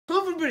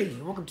Hello everybody,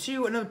 welcome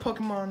to another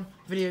Pokemon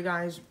video,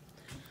 guys.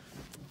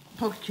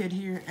 PokeKid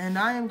here, and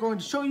I am going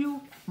to show you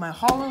my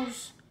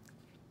hollows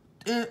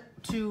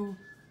to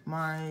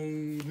my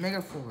Mega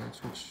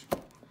Forwards, which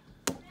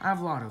I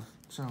have a lot of.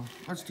 So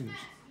let's do this.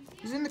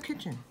 He's in the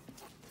kitchen.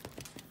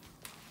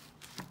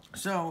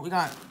 So we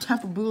got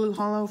Tapu Bulu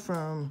Hollow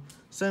from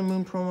Sun and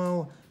Moon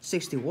promo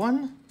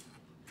 61.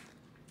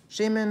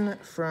 Shaman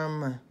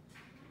from, I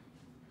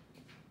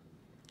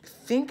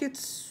think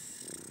it's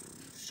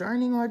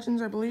Shining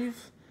Legends, I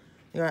believe.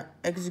 You got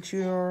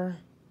Executor,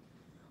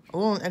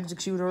 Alolan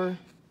Executor,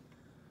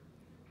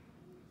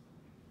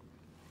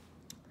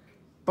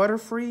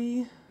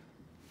 Butterfree,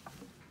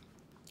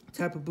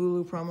 Tapu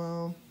Bulu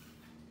promo,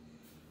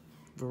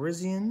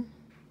 Virizion,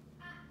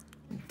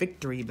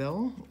 Victory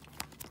Bell.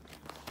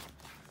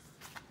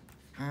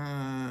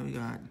 We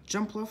got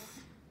Jumpluff,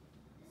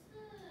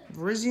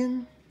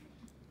 Virizion,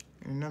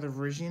 and another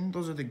Virizion.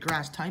 Those are the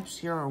grass types.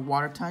 Here are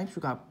water types.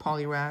 We got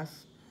Poliwrath,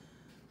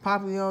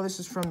 Popplio. This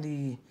is from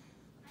the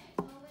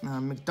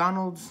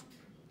McDonald's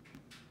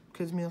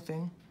kids meal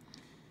thing.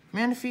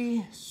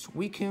 Manaphy,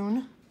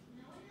 Suicune,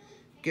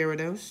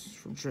 Gyarados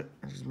from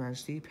His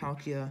Majesty,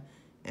 Palkia,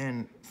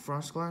 and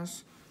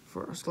Frostlass.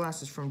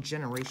 Frostlass is from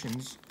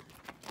Generations.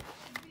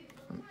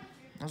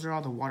 Those are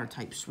all the water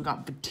types. We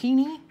got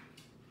Victini,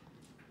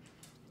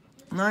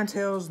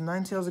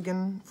 Ninetales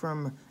again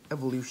from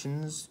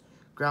Evolutions,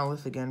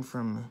 Growlithe again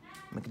from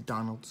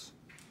McDonald's,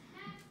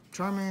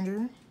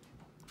 Charmander,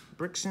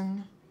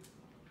 Brixen,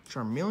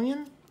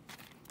 Charmeleon.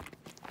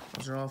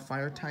 Those are all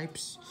fire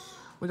types.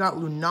 We got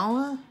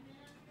Lunala,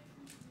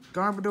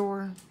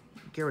 Garbodor,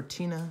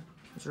 Giratina.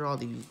 Those are all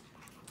the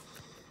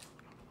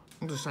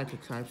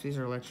psychic types. These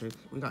are electric.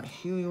 We got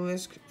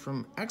Heliolisk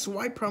from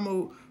XY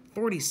promo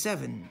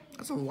 47.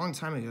 That's a long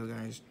time ago,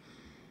 guys.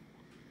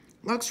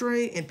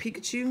 Luxray and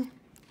Pikachu.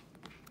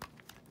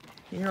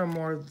 Here are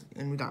more,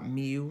 and we got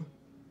Mew,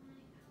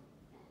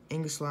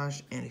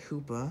 Aegislash, and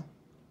Hoopa.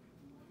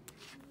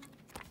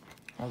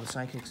 All the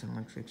psychics and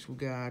electrics. We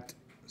got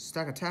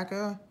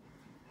Stakataka,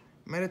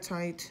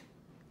 Meditite,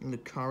 and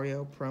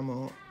Lucario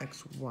promo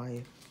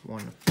XY1.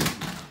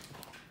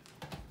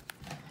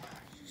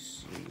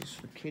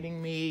 Jeez, you're kidding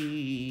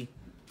me.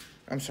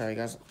 I'm sorry,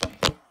 guys.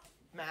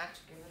 Max,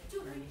 give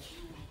it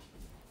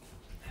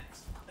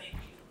Max, thank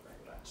you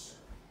very much.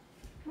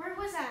 Where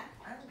was that?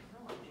 I don't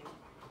know, dude.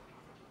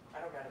 I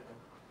don't gotta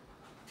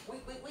go.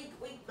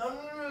 Wait. No.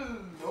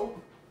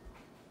 Nope.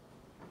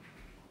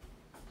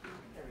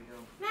 There we go.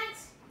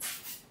 Max!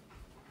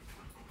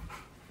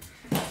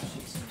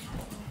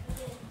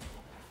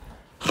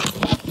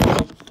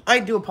 I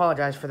do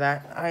apologize for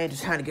that. I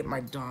just had to get my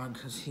dog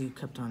because he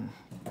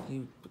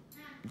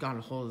got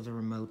a hold of the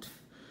remote.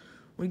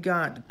 We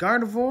got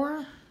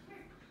Gardevoir,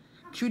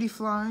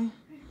 Cutiefly,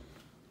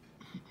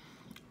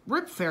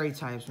 Rip Fairy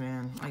types,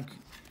 man. Like,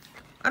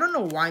 I don't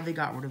know why they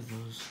got rid of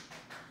those.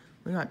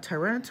 We got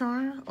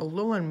Tyranitar,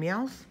 Alolan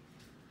Meowth,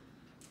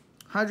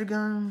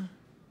 Hydreigon,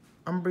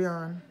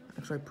 Umbreon,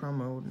 X-Ray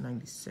promo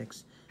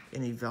 96,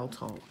 and a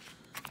Veltal.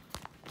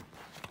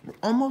 We're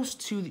almost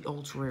to the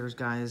ultra rares,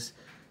 guys.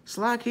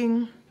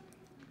 Slacking,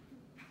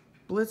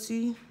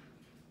 Blitzy,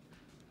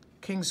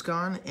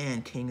 Kangaskhan,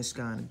 and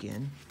Kangaskhan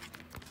again.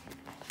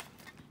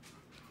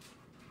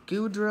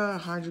 Goodra,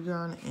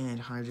 Hydreigon,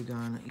 and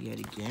Hydreigon yet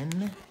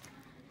again.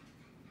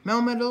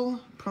 Melmetal,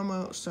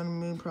 promo, Sun and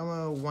Moon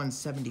promo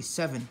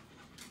 177.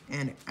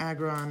 And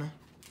Aggron,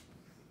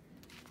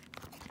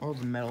 all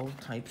the metal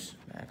types.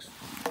 Max,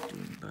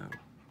 doing bow.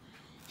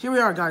 Here we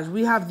are, guys.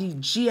 We have the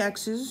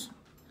GXs.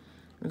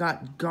 We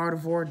got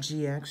Gardevoir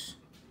GX,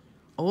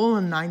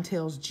 Alolan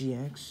Ninetales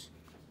GX,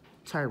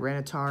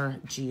 Tyranitar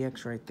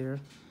GX right there,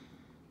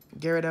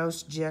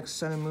 Gyarados GX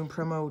Sun and Moon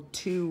promo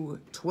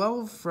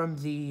 212 from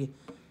the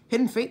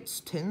Hidden Fates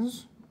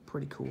tins.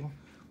 Pretty cool.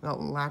 We got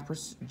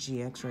Lapras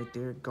GX right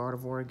there,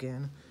 Gardevoir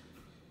again.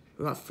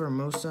 We got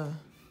Formosa,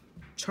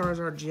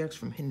 Charizard GX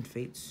from Hidden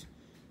Fates,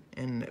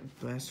 and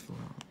Blasphemous.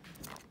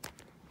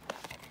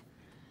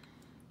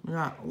 We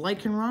got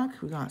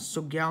Lycanroc, we got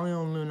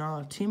Solgaleo and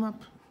Lunala team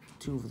up,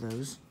 2 of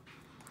those.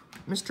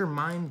 Mr.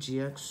 Mime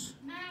GX,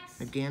 Max,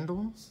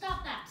 Nagandel,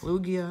 stop that.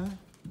 Lugia,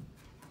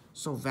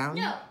 Solvalley,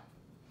 No.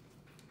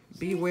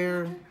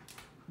 Beware,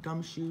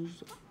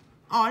 Gumshoes.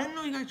 Oh, I didn't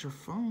know you got your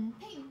phone.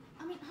 Hey,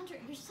 Hunter,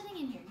 you're sitting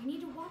in here. You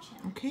need to watch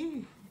him.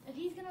 Okay. If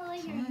he's gonna lay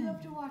here, you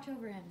have to watch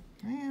over him.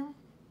 I am.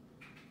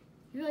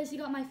 You realize you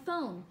got my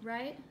phone,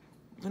 right?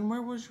 Then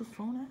where was your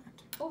phone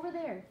at? Over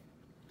there.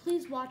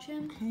 Please watch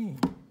him. Okay.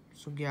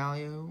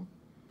 Solgaleo,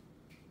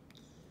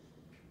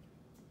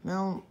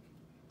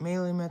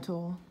 Melee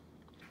Metal,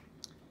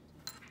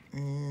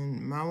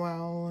 and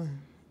Mawile,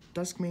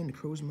 Duskmane,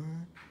 Necrozma,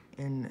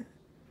 and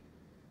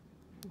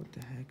what the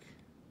heck?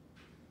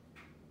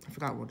 I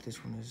forgot what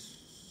this one is.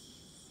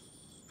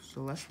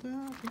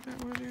 Celesta? I think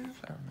that's what it is.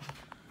 I don't know.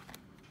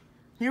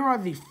 Here are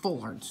the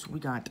full arts. We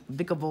got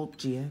Vikavolt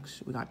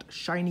GX. We got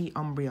Shiny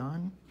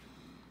Umbreon,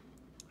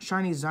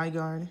 Shiny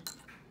Zygarde,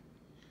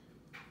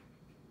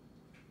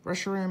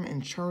 Reshiram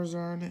and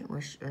Charizard,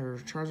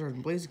 Charizard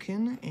and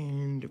Blaziken,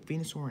 and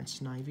Venusaur and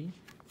Snivy.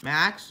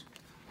 Max,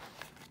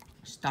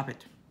 stop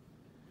it.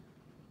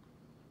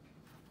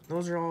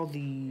 Those are all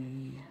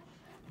the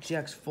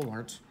GX full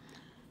arts.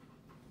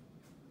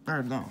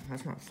 Or no,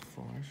 that's not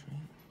full arts, right?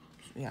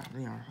 Yeah,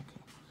 they are.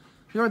 Okay.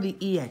 Here are the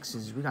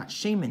EXs. We got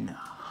Shaman,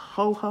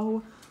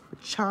 Ho-Ho,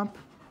 Chomp,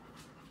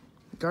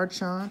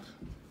 Garchomp,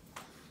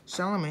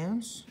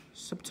 Salamence,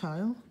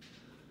 Subtile,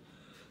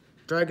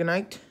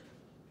 Dragonite,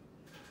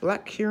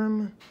 Black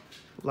Kyurem,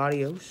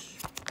 Latios.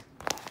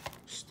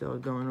 Still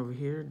going over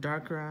here.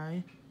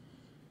 Darkrai,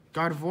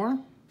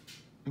 Gardevoir,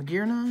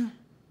 Magearna,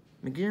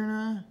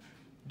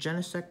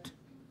 Genesect,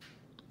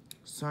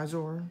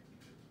 Scizor,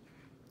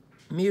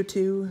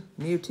 Mewtwo,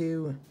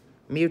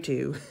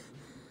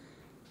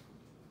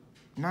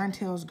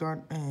 Ninetales,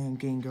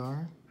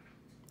 Gengar,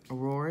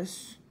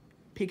 Aurorus,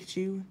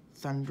 Pikachu,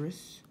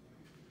 Thundurus,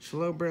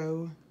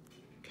 Slowbro,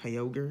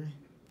 Kyogre,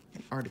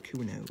 and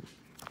Articuno.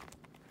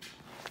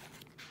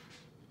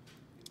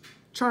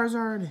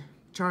 Charizard,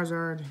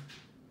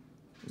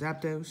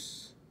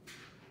 Zapdos,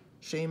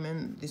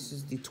 Shaman. This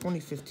is the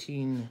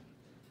 2015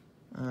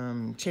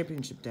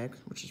 championship deck,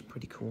 which is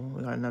pretty cool.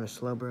 We got another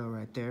Slowbro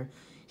right there.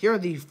 Here are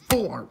the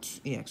full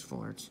arts, EX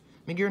full arts.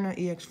 Magearna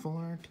EX full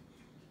art,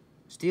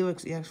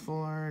 Steelix EX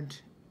full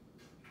art,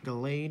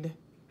 Gallade,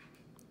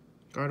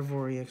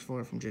 Gardevoir EX full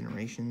art from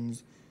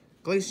Generations,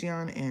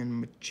 Glaceon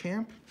and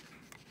Machamp.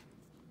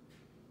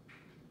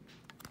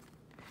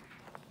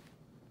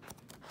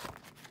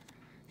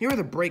 Here are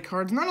the break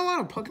cards. Not a lot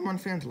of Pokemon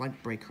fans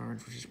like break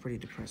cards, which is pretty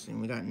depressing.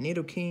 We got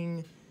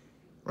Nidoking,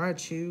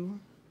 Raichu,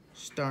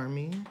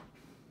 Starmie,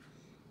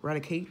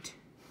 Raticate,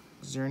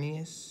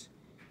 Xerneas,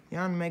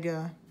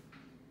 Yanmega,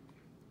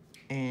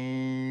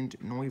 and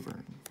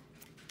Noivern.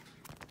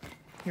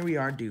 Here we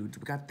are, dudes.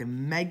 We got the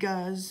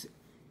Megas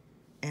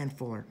and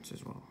full arts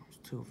as well. There's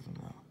two of them,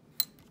 though.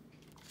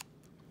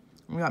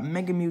 We got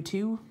Mega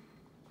Mewtwo,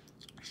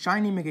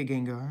 Shiny Mega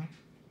Gengar,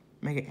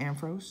 Mega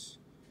Ampharos,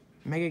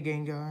 Mega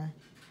Gengar,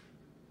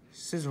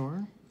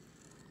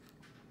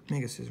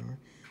 Mega Scizor,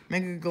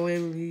 Mega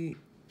Gallade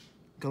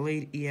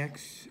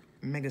EX,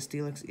 Mega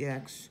Steelix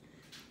EX,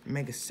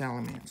 Mega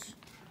Salamence.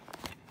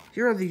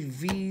 Here are the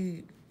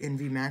V and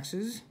V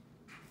Maxes.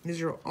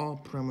 These are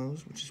all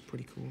promos, which is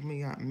pretty cool.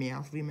 We got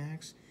Meowth V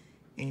Max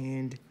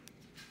and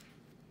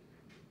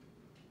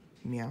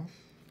Meowth.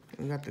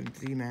 We got the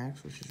V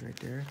Max, which is right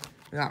there.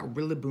 We got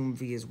Rillaboom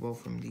V as well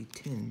from the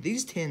tin.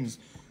 These tins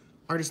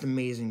are just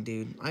amazing,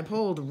 dude. I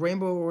pulled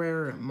Rainbow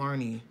Rare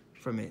Marnie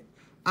from it.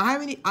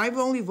 I've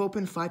only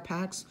opened 5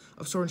 packs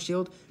of Sword and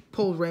Shield,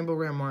 pulled Rainbow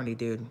Rare Marnie,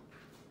 dude.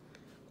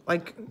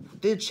 Like,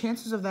 the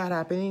chances of that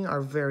happening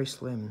are very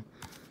slim.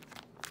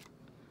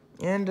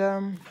 And,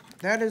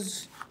 that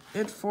is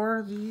it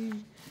for the...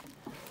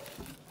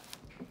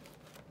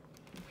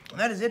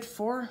 That is it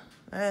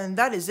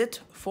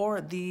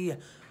for the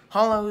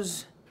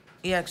Holos,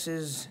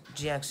 EXs,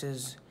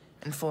 GXs,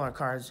 and full art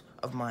cards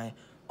of my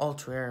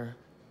ultra rare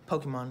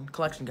Pokemon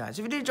collection, guys.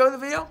 If you did enjoy the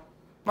video,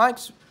 like,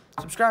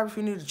 subscribe if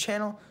you're new to the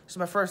channel. This is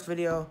my first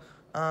video.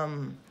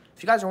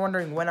 If you guys are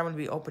wondering when I'm going to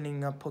be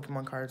opening up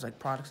Pokemon cards, like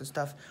products and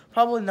stuff,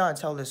 probably not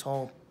until this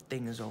whole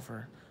thing is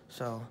over.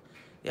 So,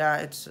 yeah,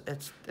 it's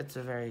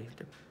a very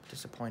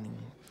disappointing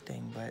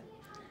thing, but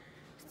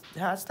it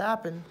has to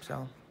happen,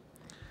 so.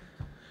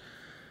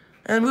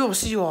 And we will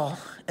see you all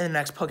in the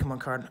next Pokemon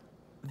card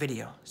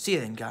video. See you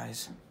then,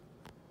 guys.